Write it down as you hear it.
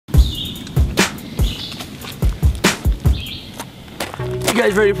You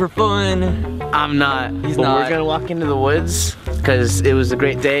guys ready for fun? I'm not. He's but not. We're gonna walk into the woods because it was a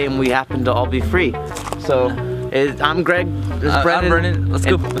great day and we happen to all be free. So I'm Greg. This is Brennan. I'm Brennan. Let's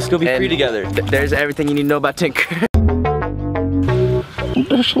go be free together. There's everything you need to know about Tinker.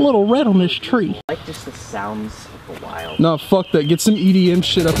 There's a little red on this tree. I like just the sounds of the wild. No, fuck that. Get some EDM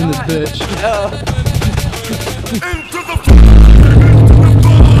shit up in this bitch.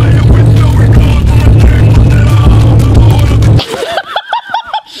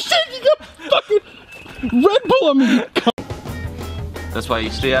 Shit, you got fucking Red Bull on me. That's why you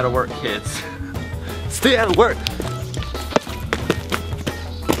stay out of work, kids. Stay out of work.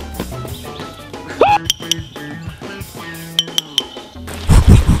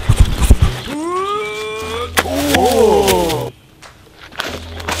 Oh.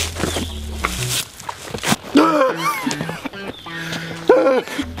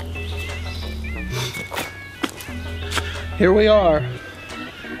 Here we are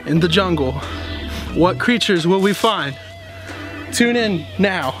in the jungle. What creatures will we find? Tune in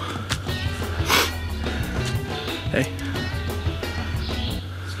now. Hey.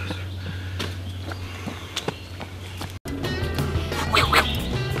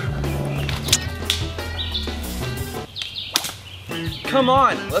 Come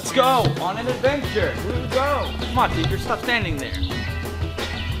on, let's go on an adventure. Here we go. Come on, Tinker, stop standing there.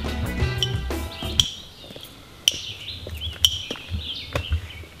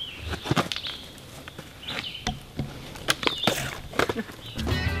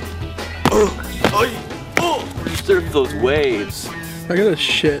 Surf those waves. Look at this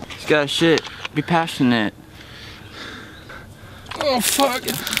shit. He's got shit. Be passionate. Oh fuck.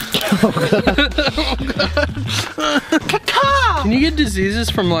 Can you get diseases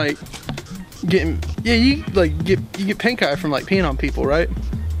from like getting? Yeah, you get pink eye from like peeing on people, right?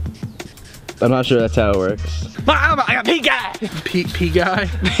 I'm not sure that's how it works. I got pink eye. Pee guy.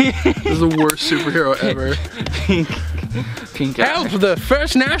 This is the worst superhero ever. Pink eye. Help! The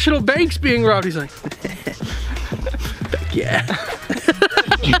First National Bank's being robbed. He's like, yeah.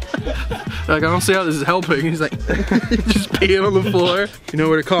 Like, I don't see how this is helping. He's like, just peeing on the floor. You know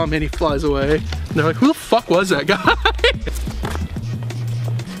where to call him, and he flies away. And they're like, who the fuck was that guy?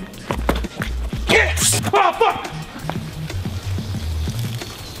 Yes! Oh, fuck!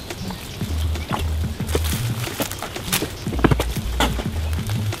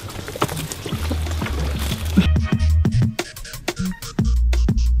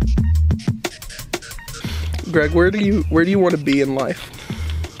 Greg, where do you want to be in life?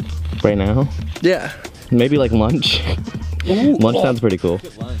 Right now? Yeah. Maybe like lunch. Ooh, Lunch sounds pretty cool.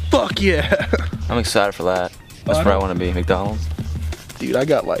 Fuck yeah. I'm excited for that. That's where I want to be, McDonald's. Dude, I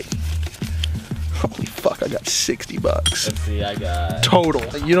got like, holy fuck, I got 60 bucks. Let's see, I got... Total.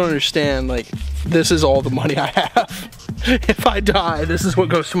 You don't understand, like, this is all the money I have. If I die, this is what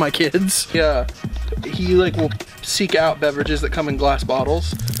goes to my kids. Yeah. He like will seek out beverages that come in glass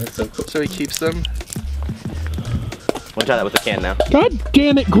bottles. That's so cool. So he keeps them. We'll try that with the can now. God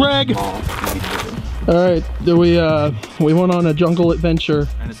damn it, Greg! Alright, we went on a jungle adventure.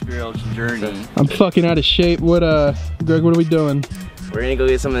 And a spiritual journey. I'm fucking out of shape. What Greg, what are we doing? We're gonna go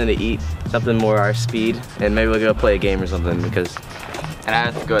get something to eat, something more our speed, and maybe we'll go play a game or something because. And I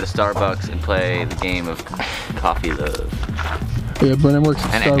have to go to Starbucks and play the game of Coffee Love. Yeah, Brennan works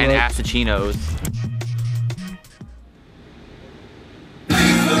at Starbucks. And Assachinos.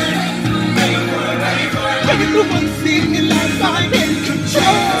 Singing like I'm in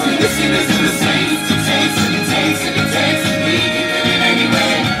control.